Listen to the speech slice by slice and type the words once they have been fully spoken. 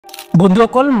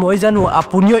বন্ধুসকল মই জানো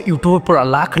আপুনিও ইউটিউবৰ পৰা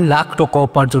লাখ লাখ টকা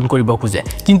উপাৰ্জন কৰিব খোজে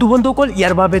কিন্তু বন্ধুসকল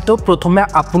ইয়াৰ বাবে তো প্ৰথমে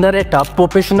আপোনাৰ এটা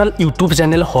প্ৰফেশনাল ইউটিউব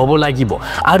চেনেল হ'ব লাগিব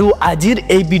আৰু আজিৰ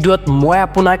এই ভিডিঅ'ত মই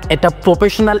আপোনাক এটা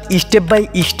প্ৰফেশনাল স্টেপ বাই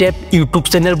স্টেপ ইউটিউব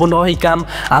চেনেল বনোৱা শিকাম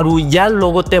আৰু ইয়াৰ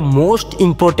লগতে মোস্ট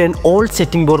ইম্পৰ্টেন্ট অল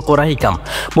সেটিংবোৰ কৰা শিকাম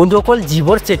বন্ধুসকল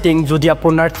যিবোৰ সেটিং যদি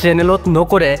আপোনাৰ চেনেলত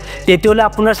নকৰে তেতিয়াহ'লে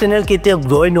আপোনাৰ চেনেল কেতিয়া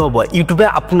গ্ৰ'ই নহ'ব ইউটিউবে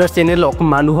আপোনাৰ চেনেলক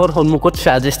মানুহৰ সন্মুখত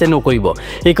সাজেষ্ট নকৰিব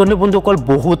এইকাৰণে বন্ধুসকল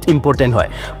বহুত ইম্পৰ্টেন্ট হয়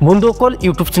বন্ধুসকল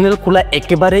ইউটিউব চেনেল খোলা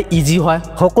একেবাৰে ইজি হয়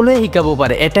সকলোৱে শিকাব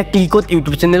পাৰে এটা ক্লিকত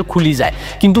ইউটিউব চেনেল খুলি যায়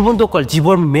কিন্তু বন্ধুসকল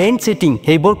যিবোৰ মেইন সেটিং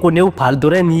সেইবোৰ কোনেও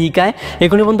ভালদৰে নিশিকায়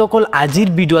এইকাৰণে বন্ধুসকল আজিৰ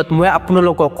ভিডিঅ'ত মই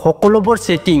আপোনালোকক সকলোবোৰ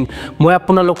সেটিং মই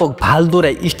আপোনালোকক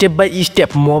ভালদৰে স্টেপ বাই স্টেপ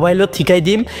মোবাইলত শিকাই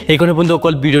দিম এইকাৰণে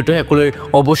বন্ধুসকল ভিডিঅ'টো সকলোৱে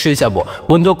অৱশ্যই চাব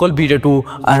বন্ধুসকল ভিডিঅ'টো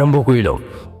আৰম্ভ কৰি লওক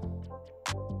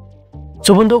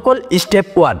So বন্ধুসকল স্টেপ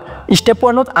 1 স্টেপ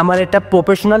 1ত আমাৰ এটা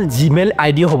প্ৰফেশনাল জিমেইল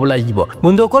আইডি হ'ব লাগিব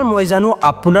বন্ধুসকল মই জানো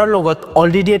আপোনাৰ লগত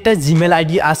অলৰেডি এটা জিমেইল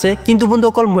আইডি আছে কিন্তু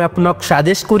বন্ধুসকল মই আপোনাক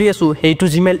সাজেষ্ট কৰি আছো হেইটো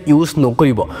জিমেইল ইউজ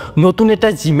নকৰিব নতুন এটা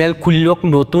জিমেইল খুলিলক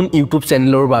নতুন ইউটিউব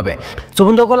চেনেলৰ বাবে সো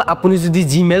বন্ধুসকল আপুনি যদি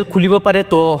জিমেইল খুলিব পাৰে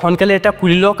তো হনকালে এটা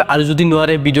খুলিলক আৰু যদি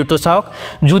নোৱাৰে ভিডিঅ'টো চাওক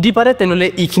যদি পাৰে তেনেহলে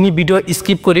এইখিনি ভিডিঅ'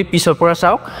 স্কিপ কৰি পিছৰ পৰা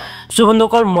চাওক সো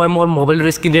বন্ধুসকল মই মোৰ মোবাইলৰ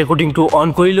স্ক্ৰীন ৰেকৰ্ডিংটো অন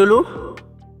কৰি ললো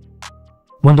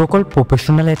বন্ধুসকল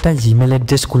প্ৰফেশনাল এটা জিমেইল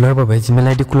এড্ৰেছ খোলাৰ বাবে জিমেইল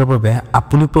আইডি খোলাৰ বাবে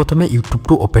আপুনি প্ৰথমে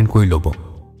ইউটিউবটো ওপেন কৰি ল'ব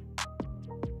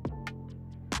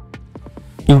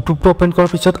ইউটিউবটো ওপেন কৰাৰ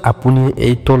পিছত আপুনি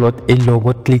এই তলত এই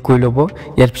লগত ক্লিক কৰি ল'ব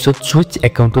ইয়াৰ পিছত সুইচ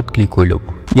একাউণ্টত ক্লিক কৰি ল'ব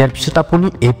ইয়াৰ পিছত আপুনি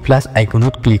এই প্লাস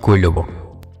আইকনত ক্লিক কৰি ল'ব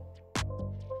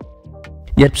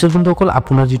ইয়াৰ পিছত বন্ধুসকল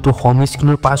আপোনাৰ যিটো হোম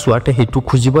স্ক্ৰীনৰ পাছৱৰ্ড হেতু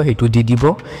খুজিব হেতু দি দিব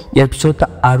ইয়াৰ পিছত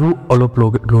আৰু অলপ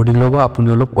লোডিং ল'ব আপুনি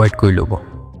অলপ ওয়েট কৰি ল'ব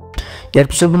ইয়াৰ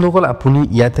পিছত বন্ধুসকল আপুনি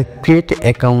ইয়াতে ক্ৰিয়েট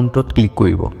একাউণ্টত ক্লিক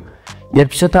কৰিব ইয়াৰ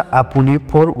পিছত আপুনি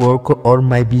for work or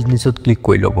my বিজনেছত click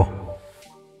কৰি ল'ব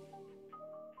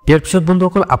ইয়াৰ পিছত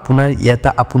বন্ধুসকল আপোনাৰ ইয়াতে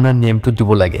আপোনাৰ নেমটো দিব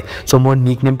লাগে সো মই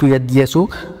নিক নেমটো ইয়াত দি আছো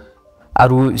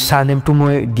আৰু সাৰ নেমটো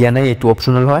মই দিয়া নাই এটো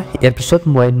অপচনেল হয় ইয়াৰ পিছত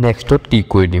মই নেক্সটত ক্লিক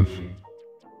কৰি দিম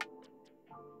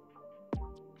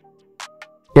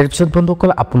ইয়াৰ পিছত বন্ধুসকল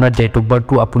আপোনাৰ ডেট অফ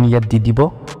বাৰ্থটো আপুনি ইয়াত দি দিব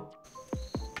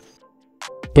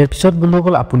ইয়াৰ পিছত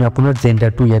বন্ধুসকল আপুনি আপোনাৰ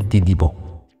জেন্ডাৰটো ইয়াত দি দিব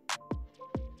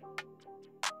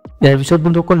ইয়াৰ পিছত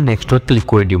বন্ধুসকল নেক্সটত ক্লিক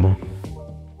কৰি দিব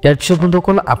ইয়াৰ পিছত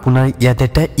বন্ধুসকল আপোনাৰ ইয়াত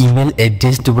এটা ইমেইল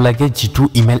এড্ৰেছ দিব লাগে যিটো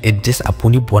ইমেইল এড্ৰেছ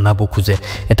আপুনি বনাব খোজে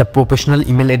এটা প্ৰফেশনাল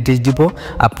ইমেইল এড্ৰেছ দিব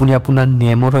আপুনি আপোনাৰ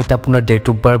নেমৰ হয়তো আপোনাৰ ডেট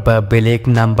অফ বাৰ্থ বা বেলেগ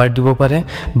নাম্বাৰ দিব পাৰে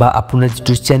বা আপোনাৰ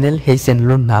যিটো চেনেল সেই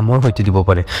চেনেলৰ নামৰ হয়তো দিব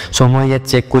পাৰে সো মই ইয়াত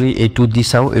চেক কৰি এইটো দি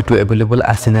চাও এইটো এভেইলেবল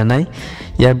আছে না নাই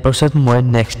ইয়াৰ পিছত মই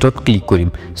নেক্সটত ক্লিক কৰিম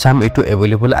সাম এইটো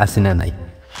এভেইলেবল আছে না নাই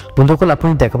বন্ধুসকল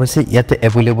আপুনি দেখা পাইছে ইয়াতে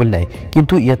এভেইলেবল নাই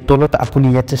কিন্তু ইয়াত তলত আপুনি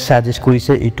ইয়াতে সাজেষ্ট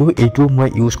কৰিছে এইটো মই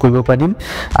ইউজ কৰিব পাৰিম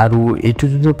আৰু এইটো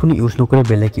যদি আপুনি ইউজ নকৰে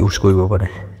বেলেগ ইউজ কৰিব পাৰে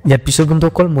ইয়াৰ পিছত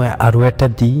বন্ধুসকল মই আৰু এটা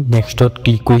দি নেক্সটত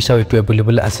ক্লিক কৰি চাও এইটো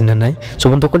এভেইলেবল আছে না নাই সো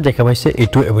বন্ধুসকল দেখা পাইছে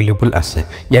এইটো এভেইলেবল আছে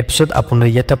ইয়াৰ পিছত আপোনাৰ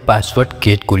ইয়াতে পাসওয়াৰ্ড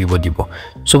ক্ৰিয়েট কৰিব দিব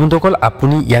সো বন্ধুসকল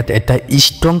আপুনি ইয়াত এটা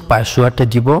ষ্ট্ৰং পাসওয়াৰ্ড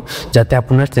দিব যাতে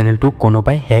আপোনাৰ চেনেলটো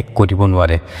কোনোবাই হ্যাক কৰিব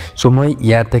নোৱাৰে সো মই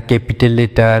ইয়াতে ক্যাপিটেল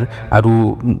লেটাৰ আৰু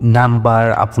নাম্বাৰ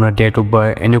আপোনাৰ ডেট অফ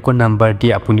বাৰ্থ এনেকুৱা নাম্বাৰ দি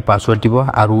আপুনি পাসওয়াৰ্ড দিব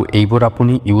আৰু এইবোৰ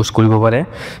আপুনি ইউজ কৰিব পাৰে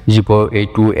যিবোৰ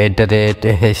এইটো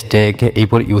 @ হ্যাশট্যাগ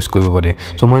এইবোৰ ইউজ কৰিব পাৰে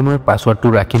সো মই মোৰ পাসওয়াৰ্ডটো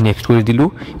ৰাখি নেক্সট কৰি দিলো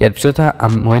ইয়াৰ পিছত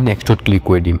মই নেক্সটত ক্লিক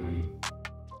কৰি দিম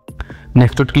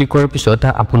নেক্সটত ক্লিক কৰাৰ পিছত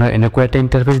আপোনাৰ এনেকুৱা এটা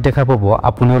ইন্টাৰফেস দেখা পাব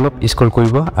আপুনি অলপ স্ক্ৰল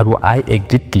কৰিব আৰু আই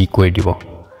এগ্ৰিত ক্লিক কৰি দিব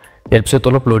ইয়াৰ পিছত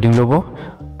অলপ লোডিং ল'ব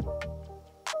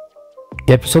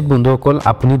ইয়াৰ পিছত বন্ধুসকল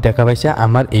আপুনি দেখা পাইছে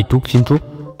আমাৰ এইটো কিন্তু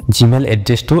জিমেইল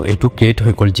এড্ৰেছটো এইটো ক্ৰিয়েট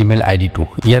হৈ গ'ল জিমেইল আইডিটো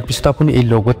ইয়াৰ পিছত আপুনি এই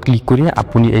লগত ক্লিক কৰি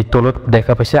আপুনি এই তলত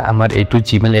দেখা পাইছে আমাৰ এইটো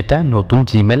জিমেইল এটা নতুন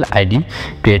জিমেইল আইডি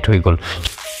ক্ৰিয়েট হৈ গ'ল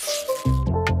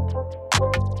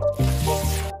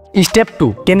স্টেপ 2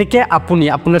 কেনেকে আপুনি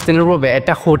আপোনাৰ চেনেলৰ বাবে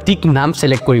এটা সঠিক নাম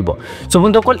সিলেক্ট কৰিব সো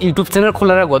বন্ধুসকল ইউটিউব চেনেল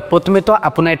খোলাৰ আগত প্ৰথমে তো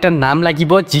আপোনাৰ এটা নাম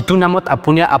লাগিব যিটো নামত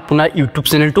আপুনি আপোনাৰ ইউটিউব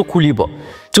চেনেলটো খুলিব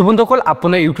সো বন্ধুসকল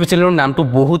আপোনাৰ ইউটিউব চেনেলৰ নামটো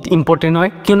বহুত ইম্পৰ্টেন্ট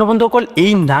হয় কিয়নো বন্ধুসকল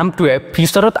এই নামটোৱে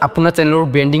ফিউচাৰত আপোনাৰ চেনেলৰ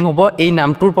ব্ৰেন্ডিং হ'ব এই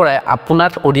নামটোৰ পৰা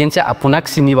আপোনাৰ অডিয়েন্সে আপোনাক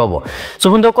চিনি পাব সো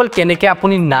বন্ধুসকল কেনেকে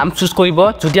আপুনি নাম চুজ কৰিব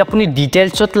যদি আপুনি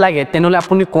ডিটেইলছত লাগে তেনেহলে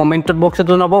আপুনি কমেন্টত বক্সত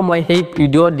জনাব মই সেই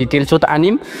ভিডিও ডিটেইলছত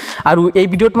আনিম আৰু এই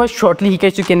ভিডিওত মই শৰ্টলি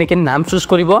শিকাইছো কেনেকে নাম চুজ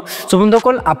কৰিব সো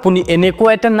বন্ধুসকল আপুনি এনেকুৱা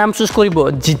এটা নাম চুজ কৰিব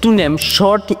যিটো নেম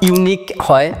শৰ্ট ইউনিক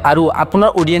হয় আৰু আপোনাৰ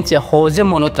অডিয়েন্সে সহজে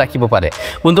মনত ৰাখিব পাৰে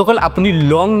বন্ধুসকল আপুনি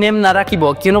লং নেম নাৰাখিব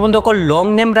কিয়নো বন্ধুসকল লং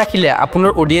নেম ৰাখিলে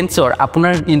আপোনাৰ অডিয়েন্সৰ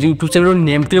আপোনাৰ ইউটিউব চেনেলৰ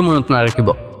নেমটোৱে মনত নাৰাখিব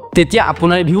তেতিয়া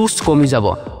আপোনাৰ ভিউজ কমি যাব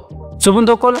সো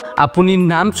বন্ধুসকল আপুনি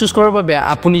নাম চুজ কৰাৰ বাবে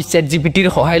আপুনি ChatGPTৰ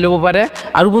সহায় ল'ব পাৰে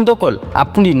আৰু বন্ধুসকল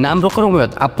আপুনি নাম ৰখাৰ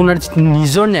সময়ত আপোনাৰ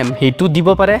নিজৰ নাম হেতু দিব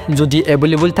পাৰে যদি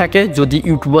এভেইলেবল থাকে যদি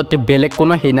ইউটিউবত বেলেগ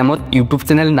কোনো সেই নামত ইউটিউব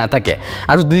চেনেল নাথাকে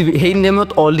আৰু সেই নামত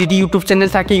অলৰেডি ইউটিউব চেনেল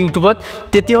থাকে ইউটিউবত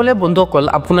তেতিয়াহ'লে বন্ধুসকল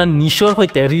আপোনাৰ নিজৰ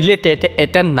সৈতে ৰিলেটেড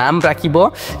এটা নাম ৰাখিব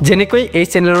যেনেকৈ এই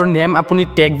চেনেলৰ নাম আপুনি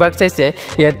টেকবাৰ্গ চাইছে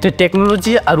ইয়াত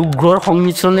টেকনলজি আৰু গ্ৰ'ৰ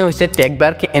সংমিশ্ৰণে হৈছে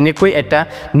টেকবাৰ্গ এনেকৈ এটা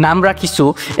নাম ৰাখিছো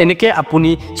এনেকৈ আপুনি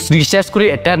ৰিচাৰ্চ কৰি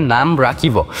এটা নাম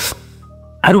ৰাখিব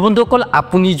আৰু বন্ধুসকল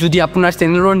আপুনি যদি আপোনাৰ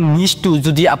চেনেলৰ নিচটো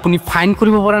যদি আপুনি ফাইন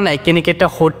কৰিব পৰা নাই কেনেকৈ এটা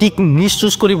সঠিক নিচ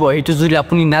চুজ কৰিব এইটো যদি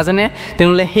আপুনি নাজানে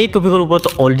তেনেহ'লে সেই টপিকৰ ওপৰত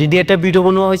অলৰেডি এটা ভিডিঅ'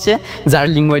 বনোৱা হৈছে যাৰ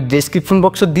লিংক মই ডেছক্ৰিপশ্যন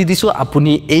বক্সত দি দিছোঁ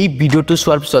আপুনি এই ভিডিঅ'টো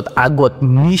চোৱাৰ পিছত আগত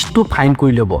নিচটো ফাইন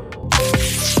কৰি ল'ব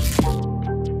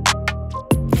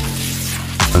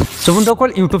সো বন্ধুসকল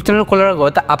ইউটিউব চেনেল খোলাৰ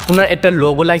আগত আপোনাৰ এটা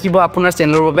লগো লাগিব আপোনাৰ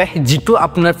চেনেলৰ বাবে যিটো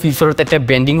আপোনাৰ ফিউচাৰত এটা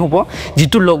ব্ৰেণ্ডিং হ'ব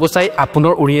যিটো লগো চাই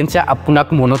আপোনাৰ অডিয়েন্সে আপোনাক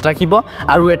মনত ৰাখিব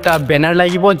আৰু এটা বেনাৰ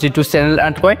লাগিব যিটো চেনেল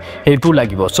আৰ্ট কয় সেইটো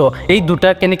লাগিব সো এই দুটা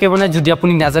কেনেকৈ বনাই যদি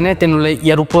আপুনি নাজানে তেনেহ'লে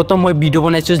ইয়াৰ ওপৰতো মই ভিডিঅ'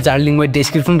 বনাইছোঁ যাৰ লিংক মই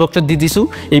ডেছক্ৰিপশ্যন বক্সত দি দিছোঁ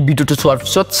এই ভিডিঅ'টো চোৱাৰ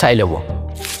পিছত চাই ল'ব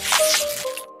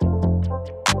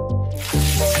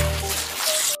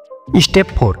Step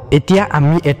 4 এতিয়া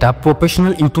আমি এটা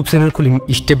প্ৰফেশনাল ইউটিউব চেনেল খুলিম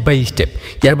স্টেপ বাই স্টেপ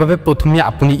ইয়াৰ বাবে প্ৰথমে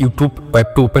আপুনি ইউটিউব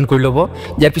ৱেবটো ওপেন কৰি ল'ব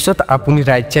ইয়াৰ পিছত আপুনি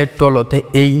ৰাইট সাইড তলতে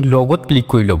এই লগত ক্লিক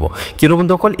কৰি ল'ব কিয়নো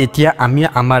বন্ধুসকল এতিয়া আমি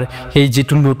আমাৰ সেই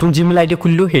যেটো নতুন জিমেইল আইডি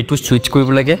খুলিলো সেইটো সুইচ কৰিব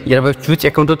লাগে ইয়াৰ বাবে সুইচ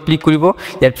একাউণ্টত ক্লিক কৰিব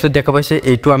ইয়াৰ পিছত দেখা পাইছে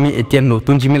এইটো আমি এতিয়া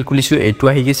নতুন জিমেইল খুলিছো এইটো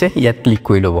আহি গৈছে ইয়াত ক্লিক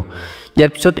কৰি ল'ব ইয়াৰ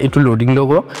পিছত এইটো লোডিং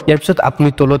ল'ব ইয়াৰ পিছত আপুনি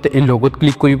তলতে এই লগত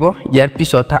ক্লিক কৰিব ইয়াৰ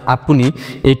পিছত আপুনি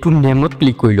এইটো নেমত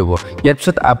ক্লিক কৰি ল'ব ইয়াৰ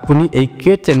পিছত আপুনি এই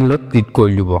ক্ৰিয়েট চেনেলত ক্লিক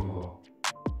কৰি ল'ব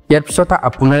ইয়াৰ পিছত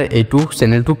আপোনাৰ এইটো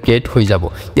চেনেলটো ক্ৰিয়েট হৈ যাব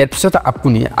ইয়াৰ পিছত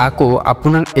আপুনি আকৌ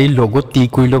আপোনাৰ এই লগত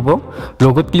ক্লিক কৰি ল'ব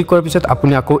লগত ক্লিক কৰাৰ পিছত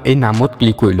আপুনি আকৌ এই নামত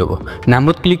ক্লিক কৰি ল'ব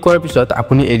নামত ক্লিক কৰাৰ পিছত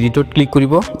আপুনি এডিটত ক্লিক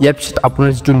কৰিব ইয়াৰ পিছত আপোনাৰ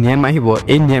যিটো নেম আহিব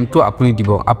এই নেমটো আপুনি দিব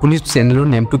আপুনি চেনেলৰ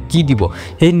নেমটো কি দিব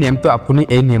সেই নেমটো আপুনি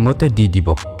এই নেমতে দি দিব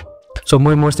সো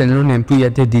মই মোৰ চেনেলৰ নেমটো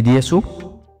ইয়াতে দি আছো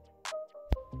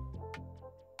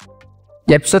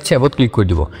ইয়াৰ পিছত সেভত ক্লিক কৰি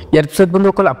দিব ইয়াৰ পিছত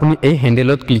বন্ধুসকল আপুনি এই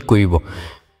হেণ্ডেলত ক্লিক কৰিব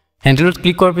হেণ্ডেলত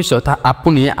ক্লিক কৰাৰ পিছত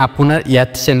আপুনি আপোনাৰ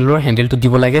ইয়াত চেনেলৰ হেণ্ডেলটো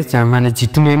দিব লাগে মানে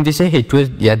যিটো নেম দিছে সেইটোৱে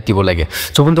ইয়াত দিব লাগে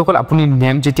সো বন্ধুসকল আপুনি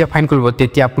নেম যেতিয়া ফাইন কৰিব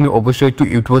তেতিয়া আপুনি অৱশ্যই এইটো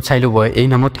ইউটিউবত চাই ল'ব এই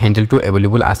নামত হেণ্ডেলটো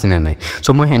এভেইলেবল আছে নে নাই সো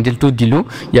মই হেণ্ডেলটো দিলো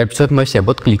ইয়াৰ পিছত মই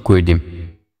সেভত ক্লিক কৰি দিম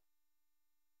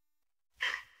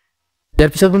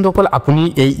ইয়াৰ পিছত বন্ধুসকল আপুনি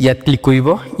এই ইয়াত ক্লিক কৰিব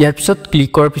ইয়াৰ পিছত ক্লিক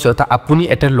কৰাৰ পিছত আপুনি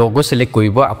এটা লগো সিলেক্ট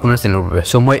কৰিব আপোনাৰ চেনেলৰ বাবে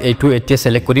সো মই এইটো এতিয়া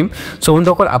সিলেক্ট কৰিম সো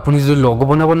বন্ধুসকল আপুনি যদি লগো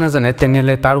বনাব নাজানে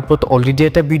তেনেহ'লে তাৰ ওপৰত অলৰেডি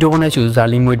এটা ভিডিঅ' বনাইছোঁ যাৰ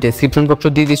লিংক মই ডেছক্ৰিপশ্যন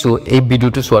বক্সত দি দিছোঁ এই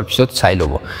ভিডিঅ'টো চোৱাৰ পিছত চাই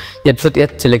ল'ব ইয়াৰ পিছত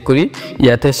ইয়াত সিলেক্ট কৰি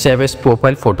ইয়াতে সেভ এজ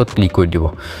প্ৰফাইল ফটোত ক্লিক কৰি দিব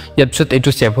ইয়াৰ পিছত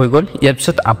এইটো সেভ হৈ গ'ল ইয়াৰ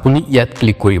পিছত আপুনি ইয়াত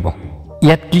ক্লিক কৰিব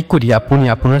ইয়াত ক্লিক কৰি আপুনি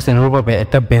আপোনাৰ চেনেলৰ বাবে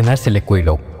এটা বেনাৰ সিলেক্ট কৰি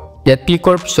লওক ইয়াত ক্লিক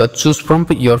কৰাৰ পিছত চুজ ফ্ৰম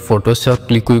ইয়ৰ ফটোছত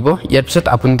ক্লিক কৰিব ইয়াৰ পিছত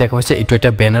আপুনি দেখা পাইছে এইটো এটা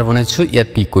বেনাৰ বনাইছোঁ ইয়াত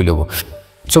ক্লিক কৰি ল'ব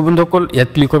সো বন্ধুসকল ইয়াত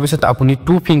ক্লিক কৰাৰ পিছত আপুনি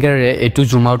 2 ফিংগাৰেৰে এইটো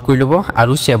জুম আউট কৰি ল'ব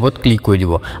আৰু সেভত ক্লিক কৰি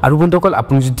দিব আৰু বন্ধুসকল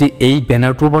আপুনি যদি এই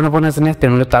বেনাৰটো বনাব নাজানে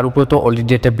তেনেহ'লে তাৰ ওপৰতো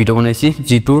অলৰেডি এটা ভিডিঅ' বনাইছি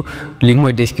যিটোৰ লিংক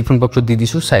মই ডেছক্ৰিপশ্যন বক্সত দি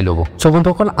দিছোঁ চাই ল'ব সো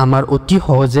বন্ধুসকল আমাৰ অতি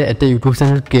সহজে এটা ইউটিউব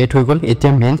চেনেল ক্ৰিয়েট হৈ গ'ল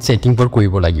এতিয়া মেইন ছেটিংবোৰ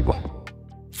কৰিব লাগিব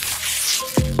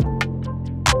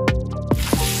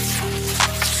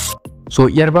সো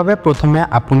ইয়াৰ বাবে প্ৰথমে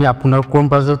আপুনি আপোনাৰ ক্ৰোম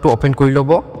ব্ৰাউজাৰটো ওপেন কৰি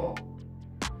ল'ব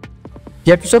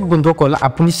ইয়াৰ পিছত বন্ধুসকল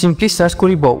আপুনি সিম্পলি সাৰ্চ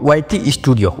কৰিব YT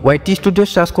ষ্টুডিঅ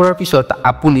সাৰ্চ কৰাৰ পিছত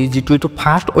আপুনি যিটো এইটো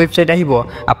ফাৰ্ষ্ট ৱেবছাইট আহিব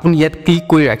আপুনি ইয়াত ক্লিক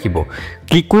কৰি ৰাখিব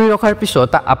ক্লিক কৰি ৰখাৰ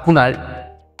পিছত আপোনাৰ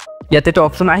ইয়াতে এটা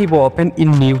অপচন আহিব ওপেন ইন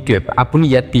নিউ টেব আপুনি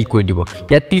ইয়াত ক্লিক কৰি দিব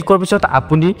ইয়াত ক্লিক কৰাৰ পিছত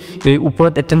আপুনি এই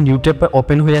ওপৰত এটা নিউ টেব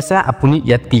ওপেন হৈ আছে আপুনি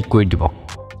ইয়াত ক্লিক কৰি দিব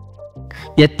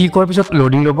ইয়াত ক্লিক কৰাৰ পিছত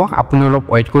লোডিং ল'ব আপুনি অলপ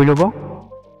ৱেইট কৰি ল'ব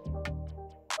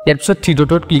ইয়াৰ পিছত 3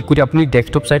 ডটত ক্লিক কৰি আপুনি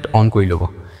ডেস্কটপ সাইট অন কৰি ল'ব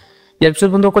ইয়াৰ পিছত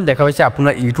বন্ধুসকল দেখা পাইছে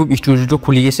আপোনাৰ ইউটিউব ষ্টুডিঅ'টো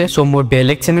খুলি আছে সো মোৰ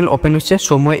বেলেগ চেনেল ওপেন হৈছে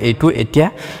সো মই এইটো এতিয়া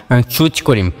চুজ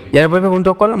কৰিম ইয়াৰ বাবে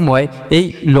বন্ধুসকল মই এই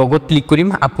লগত ক্লিক কৰিম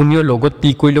আপুনিও লগত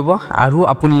ক্লিক কৰি ল'ব আৰু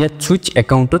আপুনি ইয়াত চুইচ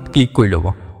একাউণ্টত ক্লিক কৰি ল'ব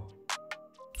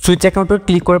চুইচ একাউণ্টত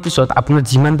ক্লিক কৰাৰ পিছত আপোনাৰ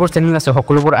যিমানবোৰ চেনেল আছে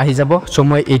সকলোবোৰ আহি যাব সো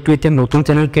মই এইটো এতিয়া নতুন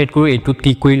চেনেল ক্ৰিয়েট কৰি এইটো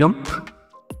ক্লিক কৰি ল'ম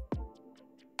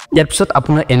ইয়াৰ পিছত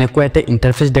আপোনাৰ এনেকুৱা এটা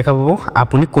ইন্টাৰফেস দেখা পাব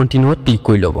আপুনি কন্টিনিউত ক্লিক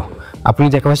কৰি ল'ব আপুনি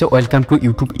দেখা পাইছে ওয়েলকাম টু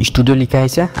ইউটিউব ষ্টুডিঅ লিখা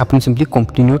আছে আপুনি সিম্পলি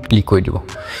কন্টিনিউত ক্লিক কৰি দিব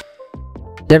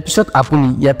ইয়াৰ পিছত আপুনি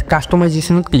ইয়াত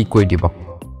কাস্টমাইজেশনত ক্লিক কৰি দিব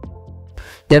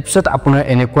ইয়াৰ পিছত আপোনাৰ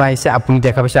এনেকুৱা আছে আপুনি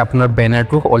দেখা পাইছে আপোনাৰ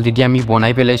বেনাৰটো অলৰেডি আমি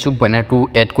বনাই পেলাইছো বেনাৰটো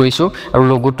এড কৰিছো আৰু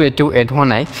লোগোটো এতিয়াও এড হোৱা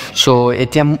নাই সো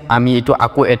এতিয়া আমি এটো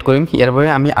আকৌ এড কৰিম ইয়াৰ বাবে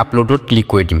আমি আপলোডত ক্লিক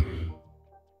কৰি দিম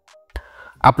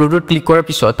আপলোডত ক্লিক কৰাৰ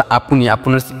পিছত আপুনি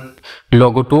আপোনাৰ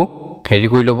লগটো হেৰি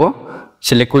কৰি ল'ব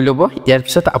সিলেক্ট কৰি ল'ব ইয়াৰ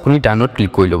পিছত আপুনি ডানত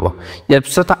ক্লিক কৰি ল'ব ইয়াৰ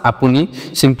পিছত আপুনি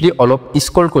সিম্পলি অলপ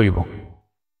স্ক্ৰল কৰিব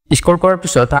স্ক্ৰল কৰাৰ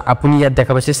পিছত আপুনি ইয়াত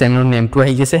দেখা পাইছে চেনেলৰ নেমটো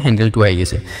আহি গৈছে হেন্ডেলটো আহি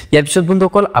গৈছে ইয়াৰ পিছত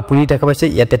বন্ধুসকল আপুনি দেখা পাইছে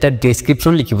ইয়াত এটা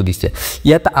ডেসক্ৰিপচন লিখিব দিছে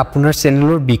ইয়াত আপোনাৰ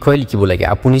চেনেলৰ বিষয় লিখিব লাগে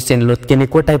আপুনি চেনেলত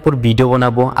কেনেকুৱা টাইপৰ ভিডিও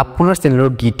বনাব আপোনাৰ চেনেলৰ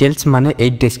ডিটেইলছ মানে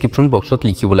এই ডেসক্ৰিপচন বক্সত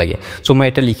লিখিব লাগে সো মই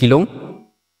এটা লিখি লওঁ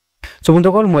সো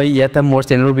বন্ধুসকল মই ইয়াত মোৰ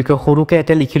চেনেলৰ বিষয়ে সৰুকে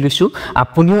এটা লিখি লৈছো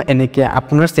আপুনিও এনেকে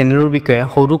আপোনাৰ চেনেলৰ বিষয়ে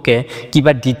সৰুকে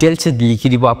কিবা ডিটেইলছ লিখি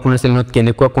দিব আপোনাৰ চেনেলত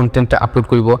কেনেকুৱা কন্টেন্ট আপলোড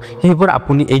কৰিব সেইবোৰ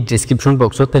আপুনি এই ডেসক্ৰিপচন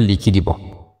বক্সত লিখি দিব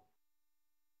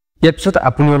ইয়াৰ পিছত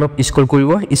আপুনি অলপ স্ক্ৰল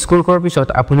কৰিব স্ক্ৰল কৰাৰ পিছত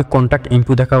আপুনি কন্টাক্ট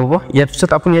ইনফো দেখা পাব ইয়াৰ পিছত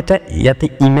আপুনি ইয়াতে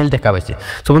ইমেইল দেখা পাইছে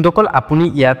সো বন্ধুসকল আপুনি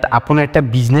ইয়াত আপোনাৰ এটা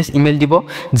বিজনেস ইমেইল দিব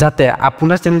যাতে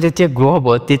আপোনাৰ চেনেল যেতিয়া গ্ৰো হ'ব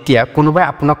তেতিয়া কোনোবাই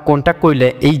আপোনাক কন্টাক্ট কৰিলে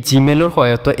এই জিমেইলৰ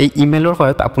সহায়ত এই ইমেইলৰ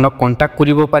সহায়ত আপোনাক কন্টাক্ট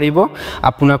কৰিব পাৰিব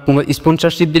আপোনাক কোনো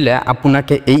স্পন্সৰশিপ দিলে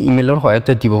আপোনাকে এই ইমেইলৰ সহায়ত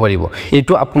দিব পাৰিব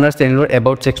এটো আপোনাৰ চেনেলৰ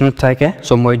এবাউট সেকশনত থাকে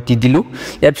সো মই দি দিলো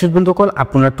ইয়াৰ পিছত বন্ধুসকল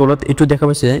আপোনাৰ তলত এটো দেখা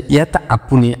পাইছে ইয়াত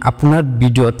আপুনি আপোনাৰ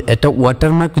ভিডিওত এটা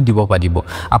ওয়াটাৰমাৰ্ক দিব পাৰিব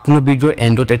আপোনাৰ ভিডিওৰ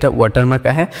এন্ডত এটা ওয়াটাৰমাৰ্ক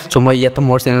আহে সো মই ইয়াত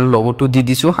মোৰ চেনেলৰ লগটো দি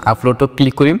দিছো আপলোডত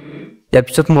ক্লিক কৰিম ইয়াৰ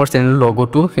পিছত মোৰ চেনেলৰ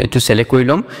লগটো এটো সিলেক্ট কৰি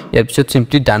লম ইয়াৰ পিছত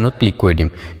সিম্পলি ডানত ক্লিক কৰি দিম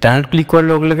ডানত ক্লিক কৰাৰ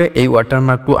লগে লগে এই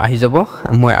ওয়াটাৰমাৰ্কটো আহি যাব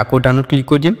মই আকৌ ডানত ক্লিক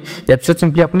কৰি দিম ইয়াৰ পিছত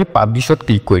সিম্পলি আপুনি পাবলিশত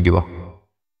ক্লিক কৰি দিব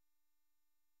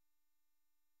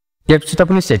ইয়াৰ পিছত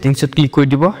আপুনি সেটিংছত ক্লিক কৰি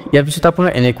দিব ইয়াৰ পিছত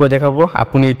আপোনাৰ এনেকুৱা দেখাব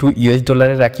আপুনি এটো ইউএছ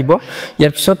ডলাৰে ৰাখিব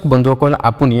ইয়াৰ পিছত বন্ধুসকল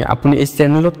আপুনি এই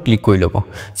চেনেলত ক্লিক কৰি ল'ব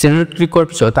চেনেলত ক্লিক কৰাৰ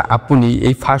পিছত আপুনি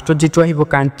এই ফাৰ্ষ্টত যেটো আহিব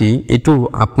কান্ট্ৰি এটো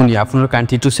আপুনি আপোনাৰ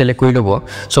কান্ট্ৰিটো সিলেক্ট কৰি ল'ব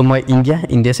সো মই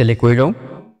ইন্ডিয়া সিলেক্ট কৰি লওঁ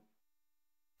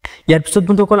ইয়াৰ পিছত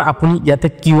বন্ধুসকল আপুনি ইয়াতে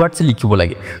কিওয়াৰ্ডছ লিখিব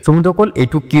লাগে সো বন্ধুসকল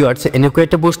এটো কিওয়াৰ্ডছ এনেকুৱা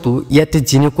এটা বস্তু ইয়াতে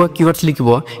যেনেকুৱা কিওয়াৰ্ডছ লিখিব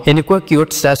এনেকুৱা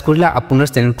কিওয়াৰ্ডছ সাৰ্চ কৰিলে আপোনাৰ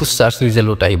চেনেলটো সাৰ্চ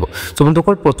ৰিজাল্ট আহিব সো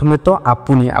বন্ধুসকল প্ৰথমেতো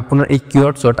আপুনি আপোনাৰ এই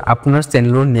কিওয়াৰ্ডছত আপোনাৰ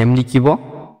চেনেলৰ নেম লিখিব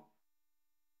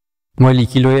মই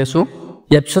লিখি লৈ আছো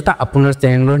ইয়াৰ পিছত আপোনাৰ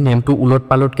চেনেলৰ নেমটো উলট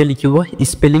পালটকে লিখিব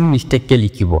স্পেলিং মিস্টেককে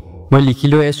লিখিব মই লিখি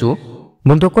লৈ আছো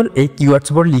বন্ধুসকল এই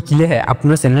কিওয়াৰ্ডছবোৰ লিখিলেহে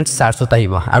আপোনাৰ চেনেল সাৰ্চত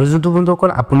আহিব আৰু যদি বন্ধুসকল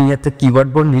আপুনি ইয়াতে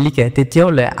কিওয়াৰ্ডবোৰ নিলিখে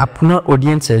তেতিয়াহলে আপোনাৰ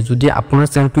অডিয়েন্সে যদি আপোনাৰ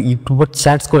চেনেলটো ইউটিউবত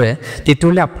সাৰ্চ কৰে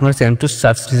তেতিয়াহলে আপোনাৰ চেনেলটো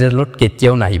সাৰ্চ ৰিজাল্টত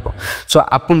কেতিয়াও নাহিব সো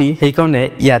আপুনি সেই কাৰণে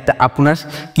ইয়াতে আপোনাৰ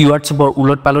কিওয়াৰ্ডছবোৰ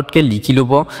উলট পালটকে লিখি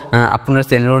লব আপোনাৰ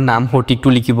চেনেলৰ নাম সঠিকটো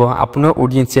লিখিব আপোনাৰ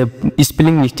অডিয়েন্সে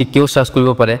স্পেলিং মিস্টেককেও সাৰ্চ কৰিব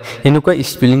পাৰে এনেকুৱা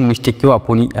স্পেলিং মিস্টেককেও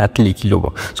আপুনি ইয়াত লিখি লব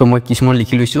সো মই কিছুমান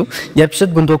লিখি লৈছো ইয়াৰ পিছত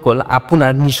বন্ধুসকল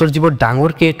আপোনাৰ নিজৰ যিবোৰ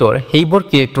ডাঙৰ ক্ৰিয়েটৰ সেই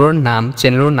ক্ৰিয়েটৰৰ নাম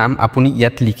চেনেলৰ নাম আপুনি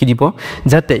ইয়াত লিখি দিব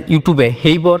যাতে ইউটিউবে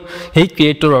সেই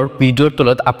ক্ৰিয়েটৰৰ ভিডিওৰ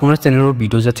তলত আপোনাৰ চেনেলৰ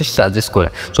ভিডিও যাতে সাজেষ্ট কৰে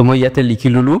সো মই ইয়াতে লিখি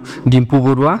ললো ডিম্পু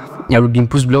বৰুৱা আৰু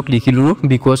ডিম্পুস ব্লগ লিখি ললো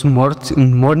বিকজ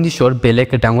মোৰ নিজৰ বেলেগ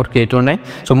ডাঙৰ ক্ৰিয়েটৰ নাই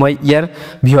সো মই ইয়াৰ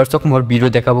ভিউয়াৰ্সক মোৰ ভিডিও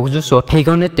দেখাব খুজিছো সো সেই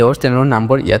কাৰণে তেওঁৰ চেনেলৰ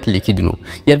নাম্বাৰ ইয়াত লিখি দিলো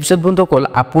ইয়াৰ পিছত বন্ধুসকল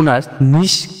আপোনাৰ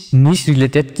নিশ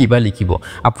ৰিলেটেড কিবা লিখিব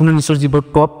আপোনাৰ নিজৰ যিবোৰ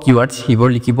টপ কিওয়াৰ্ডছ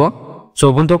সেইবোৰ লিখিব সো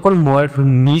বন্ধুসকল মই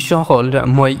নিশ হল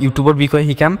মই ইউটিউবৰ বিষয়ে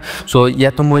শিকাম সো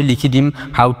ইয়াতো মই লিখি দিম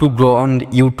how to grow on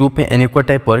YouTube এনেকুৱা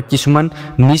টাইপৰ কিছুমান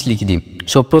নিশ লিখি দিম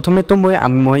সো প্ৰথমেতো মই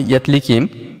ইয়াত লিখিম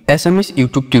এছামিজ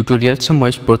ইউটিউব টিউটোৰিয়েলছ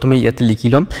মই প্ৰথমে ইয়াতে লিখি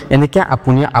লম এনেকে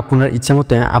আপুনি আপোনাৰ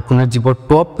ইচ্ছামতে আপোনাৰ যিবোৰ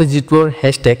টপ যিটোৰ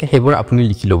হ্যাশট্যাগ সেইবোৰ আপুনি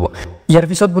লিখি ল'ব ইয়াৰ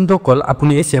পিছত বন্ধুসকল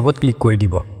আপুনি এই সেভত ক্লিক কৰি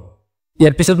দিব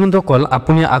ইয়াৰ পিছত বন্ধুসকল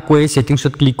আপুনি আকৌ এই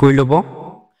সেটিংছত ক্লিক কৰি ল'ব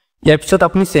ইয়াৰ পিছত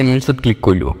আপুনি চেনেলছত ক্লিক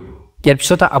কৰি ল'ব ইয়াৰ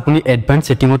পিছত আপুনি এডভান্স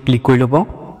সেটিংত ক্লিক কৰি ল'ব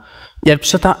ইয়াৰ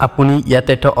পিছত আপুনি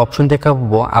ইয়াতে এটা অপচন দেখা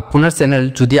পাব আপোনাৰ চেনেল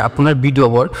যদি আপোনাৰ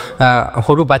ভিডিওবোৰ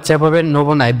সৰু বাচ্চাৰ বাবে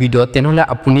নবনায় ভিডিও তেনেহলে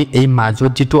আপুনি এই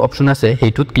মাজত যেটো অপচন আছে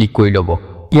হেইটোত ক্লিক কৰি ল'ব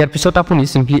ইয়াৰ পিছত আপুনি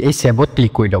সিম্পলি এই সেভত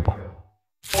ক্লিক কৰি ল'ব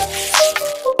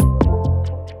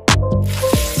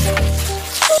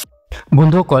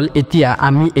বন্ধুসকল এতিয়া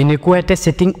আমি এনেকুৱা এটা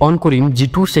সেটিং অন কৰিম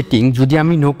যেটো সেটিং যদি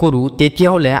আমি নকৰো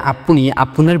তেতিয়াহলে আপুনি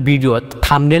আপোনাৰ ভিডিওত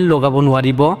থাম্বনেল লগাব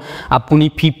নোৱাৰিব আপুনি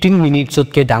 15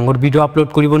 মিনিটছতকে ডাঙৰ ভিডিও আপলোড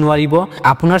কৰিব নোৱাৰিব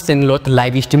আপোনাৰ চেনেলত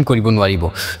লাইভ ষ্ট্ৰীম কৰিব নোৱাৰিব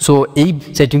সো এই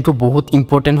সেটিংটো বহুত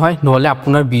ইম্পৰ্টেন্ট হয় নহলে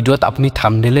আপোনাৰ ভিডিওত আপুনি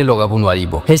থাম্বনেলে লগাব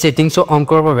নোৱাৰিব সেই সেটিংছ অন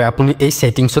কৰাৰ বাবে আপুনি এই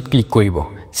সেটিংছত ক্লিক কৰিব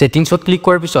সেটিংছত ক্লিক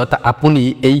কৰাৰ পিছত আপুনি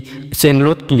এই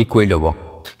চেনেলত ক্লিক কৰি ল'ব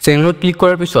চেনেলত ক্লিক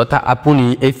কৰাৰ পিছত আপুনি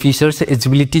এই ফিচাৰ্স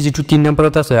এজিবিলিটি যেটো 3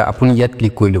 নম্বৰত আছে আপুনি ইয়াত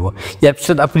ক্লিক কৰি ল'ব ইয়াৰ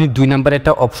পিছত আপুনি 2 নম্বৰ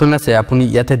এটা অপচন আছে আপুনি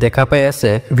ইয়াতে দেখা পাই আছে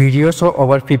ভিডিওছ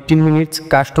over 15 minutes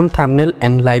custom thumbnail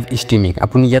and live streaming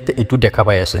আপুনি ইয়াতে এটো দেখা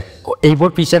পাই আছে এইবোৰ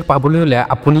ফিচাৰ পাবলৈ হলে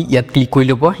আপুনি ইয়াত ক্লিক কৰি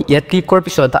ল'ব ইয়াত ক্লিক কৰাৰ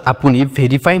পিছত আপুনি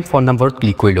ভেৰিফাই ফোন নম্বৰত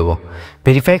ক্লিক কৰি ল'ব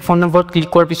ভেৰিফাই ফোন নম্বৰত ক্লিক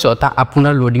কৰাৰ পিছত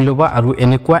আপোনাৰ লোডিং ল'ব আৰু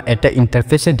এনেকুৱা এটা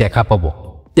ইন্টাৰফেস দেখা পাব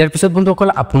ইয়াৰ পিছত বন্ধুসকল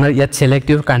আপোনাৰ ইয়াত সিলেক্ট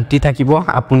ইউৰ কান্ট্ৰি থাকিব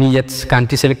আপুনি ইয়াত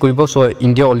কান্ট্ৰি সিলেক্ট কৰিব সো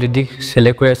ইন্ডিয়া অলৰেডি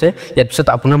সিলেক্ট কৰি আছে ইয়াৰ পিছত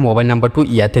আপোনাৰ মোবাইল নাম্বাৰটো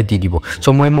ইয়াতে দি দিব সো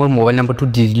মই মোৰ মোবাইল নাম্বাৰটো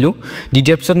দি দিলো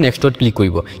দিয়াৰ পিছত নেক্সটত ক্লিক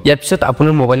কৰিব ইয়াৰ পিছত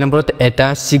আপোনাৰ মোবাইল নাম্বাৰত এটা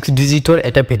 6 ডিজিটৰ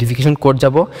এটা ভেৰিফিকেশন কোড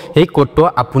যাব এই কোডটো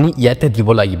আপুনি ইয়াতে দিব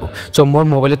লাগিব সো মোৰ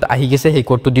মোবাইলত আহি গৈছে এই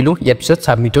কোডটো দিলো ইয়াৰ পিছত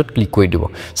সাবমিটত ক্লিক কৰি দিব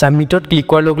সাবমিটত ক্লিক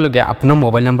কৰাৰ লগে লগে আপোনাৰ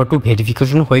মোবাইল নাম্বাৰটো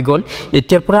ভেৰিফিকেশন হৈ গল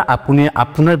এতিয়াৰ পৰা আপুনি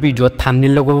আপোনাৰ ভিডিঅ'ত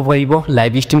থাম্বনেইল লগাব পাৰিব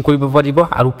লাইভ ষ্ট্ৰীম কৰিব পাৰিব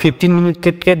আৰু 15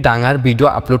 মিনিটকে ডাঙৰ ভিডিও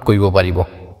আপলোড কৰিব পাৰিব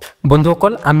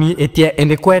বন্ধুসকল আমি এতিয়া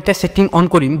এনেকুৱা এটা সেটিং অন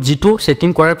কৰিম যেটো সেটিং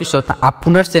কৰাৰ পিছত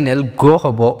আপোনাৰ চেনেল গ্ৰো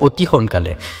হ'ব অতি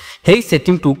সোনকালে সেই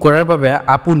সেটিংটো কৰাৰ বাবে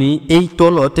আপুনি এই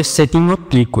তলত সেটিংত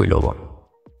ক্লিক কৰি ল'ব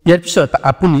ইয়াৰ পিছত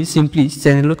আপুনি সিম্পলি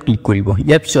চেনেলত ক্লিক কৰিব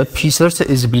ইয়াৰ পিছত ফিচাৰ্স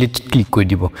এজিবিলিটি ক্লিক কৰি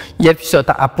দিব ইয়াৰ পিছত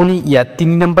আপুনি ইয়াত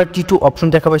 3 নম্বৰ টিটো অপচন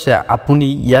দেখা পাইছে আপুনি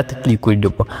ইয়াত ক্লিক কৰি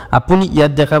দিব আপুনি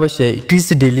ইয়াত দেখা পাইছে it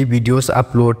daily videos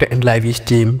upload and live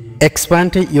stream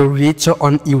expand Euro rich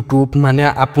on YouTube মানে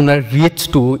আপোনাৰ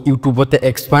ৰিচটো ইউটিউবতে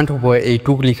এক্সপান্ড হ'ব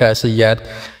এইটো লিখা আছে ইয়াত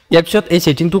ইয়াৰ পিছত এই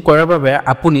সেটিংটো কৰাৰ বাবে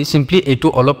আপুনি সিম্পলি এইটো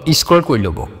অলপ স্ক্ৰল কৰি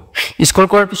ল'ব স্ক্ৰল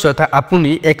কৰাৰ পিছত আপুনি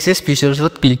এক্সেস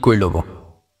ফিচাৰ্সত ক্লিক কৰি ল'ব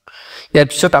ইয়াৰ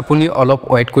পিছত আপুনি অলপ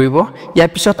ওয়েট কৰিব ইয়াৰ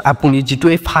পিছত আপুনি যেটো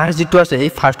এই ফাৰ্স্ট যেটো আছে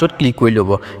এই ফাৰ্স্টত ক্লিক কৰি ল'ব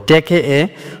টেক এ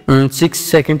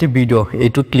 6 সেকেন্ড ভিডিও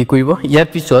এইটো ক্লিক কৰিব ইয়াৰ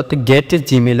পিছত গেট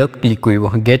জিমেইলত ক্লিক কৰিব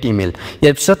গেট ইমেইল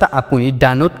ইয়াৰ পিছত আপুনি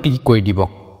ডানত ক্লিক কৰি দিব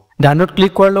ডানত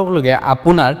ক্লিক কৰাৰ লগে লগে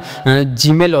আপোনাৰ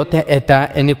জিমেইলত এটা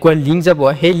এনেকুৱা লিংক যাব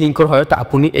সেই লিংকৰ সহায়ত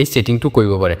আপুনি এই সেটিংটো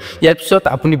কৰিব পাৰে ইয়াৰ পিছত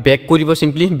আপুনি বেক কৰিব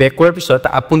সিম্পলি বেক কৰাৰ পিছত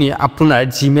আপুনি আপোনাৰ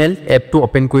জিমেইল এপটো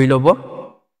ওপেন কৰি ল'ব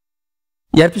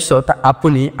ইয়াৰ পিছত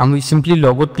আপুনি আমি সিম্পলি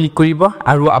লগত ক্লিক কৰিব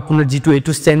আৰু আপোনাৰ যেটো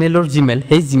এটো চেনেলৰ জিমেইল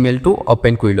সেই জিমেইলটো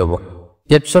ওপেন কৰি ল'ব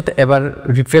ইয়াৰ পিছত এবাৰ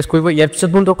ৰিফ্ৰেশ কৰিব ইয়াৰ পিছত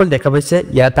বন্ধুসকল দেখা পাইছে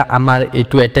ইয়াত আমাৰ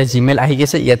এটো এটা জিমেইল আহি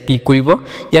গৈছে ইয়াত ক্লিক কৰিব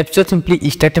ইয়াৰ পিছত সিম্পলি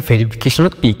স্টাৰ্ট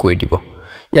ভেৰিফিকেশনত ক্লিক কৰি দিব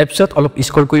ইয়াৰ পিছত অলপ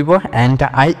স্ক্ৰল কৰিব এন্ড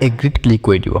আই এগ্ৰিড ক্লিক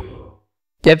কৰি দিব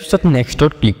ইয়াৰ পিছত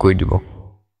নেক্সটত ক্লিক কৰি দিব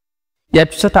ইয়াৰ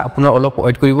পিছত আপোনাৰ অলপ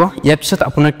ওয়েট কৰিব ইয়াৰ পিছত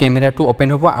আপোনাৰ কেমেৰাটো ওপেন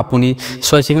হ'ব আপুনি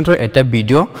 6 সেকেন্ডৰ এটা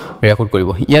ভিডিও ৰেকৰ্ড কৰিব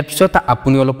ইয়াৰ পিছত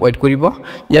আপুনি অলপ ওয়েট কৰিব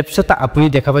ইয়াৰ পিছত আপুনি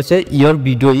দেখা পাইছে your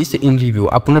video is in review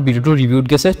আপোনাৰ ভিডিওটো ৰিভিউত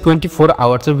গৈছে 24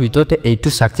 আৱাৰ্ছৰ ভিতৰতে এইটো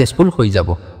সাকসেসফুল হৈ যাব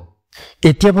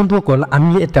এতিয়া বন্ধুসকল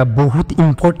আমি এটা বহুত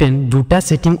ইম্পৰ্টেন্ট দুটা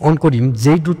সেটিং অন কৰিম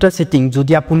যে দুটা সেটিং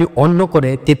যদি আপুনি অন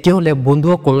নকৰে তেতিয়াহলে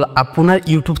বন্ধুসকল আপোনাৰ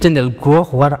ইউটিউব চেনেল গ্ৰো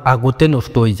হোৱাৰ আগতে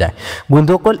নষ্ট হৈ যায়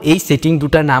বন্ধুসকল এই সেটিং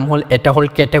দুটা নাম হল এটা হল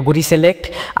ক্যাটাগৰি সিলেক্ট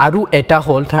আৰু এটা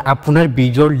হল আপোনাৰ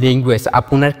ভিডিওৰ ল্যাঙ্গুৱেজ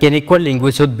আপোনাৰ কেনেকুৱা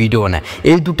ল্যাঙ্গুৱেজত ভিডিও বনায়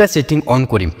এই দুটা সেটিং অন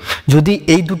কৰিম যদি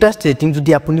এই দুটা সেটিং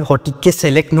যদি আপুনি সঠিককে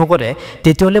সিলেক্ট নকৰে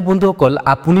তেতিয়াহলে বন্ধুসকল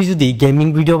আপুনি যদি গেমিং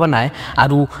ভিডিও বনায়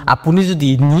আৰু আপুনি যদি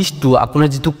নিচটো আপোনাৰ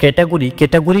যেটো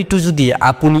ক্যাটাগৰিটো যদি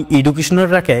আপুনি এডুকেশনৰ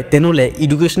ৰাখে তেনলে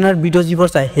এডুকেশনৰ ভিডিও যিবোৰ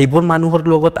চাই হেবোৰ মানুহৰ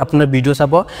লগত আপোনাৰ ভিডিও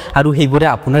চাব আৰু হেবোৰে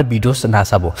আপোনাৰ ভিডিওছ না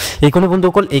চাব এইকনে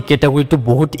বন্ধুসকল এই ক্যাটাগৰিটো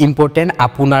বহুত ইম্পৰ্টেন্ট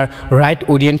আপোনাৰ ৰাইট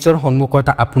অডিয়েন্সৰ সন্মুখত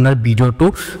আপোনাৰ ভিডিওটো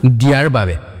দিয়াৰ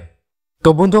বাবে তো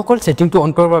বন্ধুসকল সেটিংটো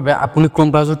অন কৰাৰ বাবে আপুনি ক্ৰোম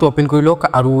ব্ৰাউজাৰটো ওপেন কৰি লওক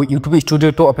আৰু ইউটিউব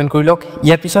ষ্টুডিওটো ওপেন কৰি লওক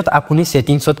ইয়াৰ পিছত আপুনি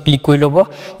সেটিংছত ক্লিক কৰি ল'ব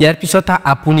ইয়াৰ পিছত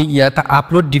আপুনি ইয়াত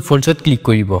আপলোড ডিফল্টছত ক্লিক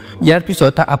কৰিব ইয়াৰ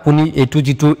পিছত আপুনি এটো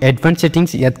যেটো এডভান্স সেটিংস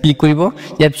ইয়াত ক্লিক কৰিব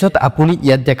ইয়াৰ পিছত আপুনি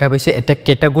ইয়াত দেখা পাইছে এটা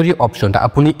ক্যাটাগৰি অপচন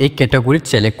আপুনি এই ক্যাটাগৰিত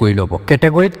সিলেক্ট কৰি ল'ব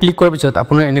ক্যাটাগৰিত ক্লিক কৰাৰ পিছত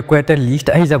আপোনাৰ এনেকুৱা এটা লিষ্ট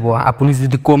আহি যাব আপুনি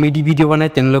যদি কমেডি ভিডিও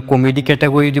বনায় তেনলে কমেডি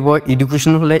ক্যাটাগৰি দিব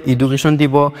এডুকেশন হলে এডুকেশন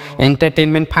দিব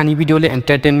এন্টাৰটেইনমেন্ট ফানি ভিডিও হলে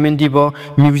এন্টাৰটেইনমেন্ট দিব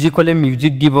মিউজিক হলে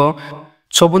মিউজিক দিব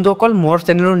সো বন্ধুসকল মোৰ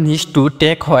চেনেলৰ নিচটো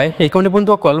টেক হয় সেইকাৰণে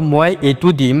বন্ধুসকল মই এটো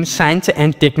দিম সায়েন্স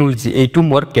এণ্ড টেকনলজি এইটো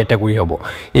মোৰ ক্যাটাগৰি হ'ব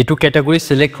এইটো ক্যাটাগৰি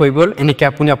সিলেক্ট হৈ গল এনেকৈ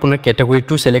আপুনি আপোনাৰ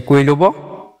ক্যাটাগৰিটো সিলেক্ট কৰি ল'ব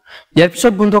ইয়াৰ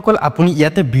পিছত বন্ধুসকল আপুনি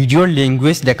ইয়াতে ভিডিওৰ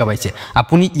ল্যাঙ্গুৱেজ দেখা পাইছে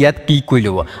আপুনি ইয়াত ক্লিক কৰি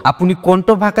ল'ব আপুনি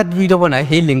কোনটো ভাষাত ভিডিও বনায়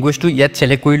সেই ল্যাঙ্গুৱেজটো ইয়াত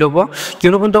সিলেক্ট কৰি ল'ব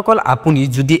কিয়নো বন্ধুসকল আপুনি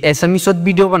যদি এছামিছত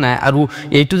ভিডিও বনায় আৰু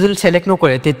এইটো যদি সিলেক্ট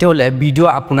নকৰে তেতিয়াহলে ভিডিও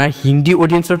আপোনাৰ হিন্দী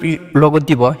অডিয়েন্সৰ লগত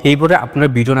দিব সেইবোৰে আপোনাৰ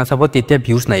ভিডিও নাচাব তেতিয়া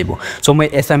ভিউজ নাহিব সো মই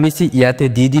এছামিছ ইয়াতে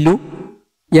দি দিলো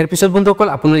ইয়াৰ পিছত বন্ধুসকল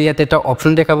আপোনাৰ ইয়াত এটা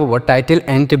অপচন দেখা পাব টাইটেল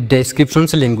এণ্ড ডেসক্ৰিপচনছ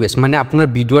ল্যাঙ্গুৱেজ মানে আপোনাৰ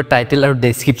ভিডিওৰ টাইটেল আৰু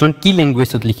ডেসক্ৰিপচন কি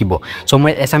ল্যাঙ্গুৱেজত লিখিব সো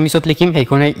মই এছামিছত লিখিম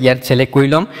সেইখনে ইয়াত সিলেক্ট কৰি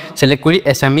লম সিলেক্ট কৰি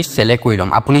এছামিছ সিলেক্ট কৰি লম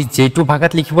আপুনি যেটো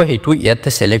ভাষাত লিখিব হেতু ইয়াত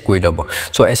সিলেক্ট কৰি ল'ব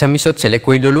সো এছামিছত সিলেক্ট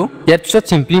কৰি ললো ইয়াৰ পিছত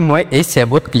সিম্পলি মই এই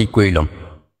সেভত ক্লিক কৰি লম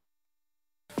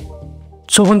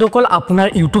সো বন্ধুসকল আপোনাৰ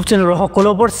ইউটিউব চেনেলৰ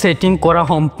সকলোবোৰ সেটিং কৰা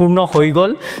সম্পূৰ্ণ হৈ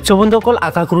গল সো বন্ধুসকল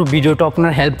আশা কৰো ভিডিওটো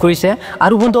আপোনাৰ হেল্প কৰিছে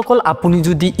আৰু বন্ধুসকল আপুনি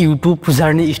যদি ইউটিউব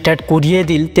জাৰ্নি ষ্টাৰ্ট কৰিয়ে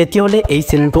দিল তেতিয়াহলে এই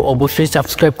চেনেলটো অৱশ্যই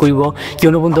সাবস্ক্ৰাইব কৰিব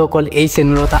কিয়নো বন্ধুসকল এই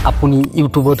চেনেলত আপুনি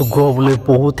ইউটিউবত গ্ৰো হ'বলৈ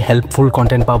বহুত হেল্পফুল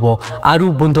কন্টেন্ট পাব আৰু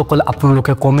বন্ধুসকল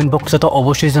আপোনালোকে কমেন্ট বক্সত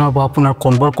অৱশ্যই জনাব আপোনাৰ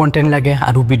কোনবোৰ কন্টেন্ট লাগে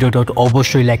আৰু ভিডিওটো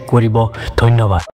অৱশ্যই লাইক কৰিব ধন্যবাদ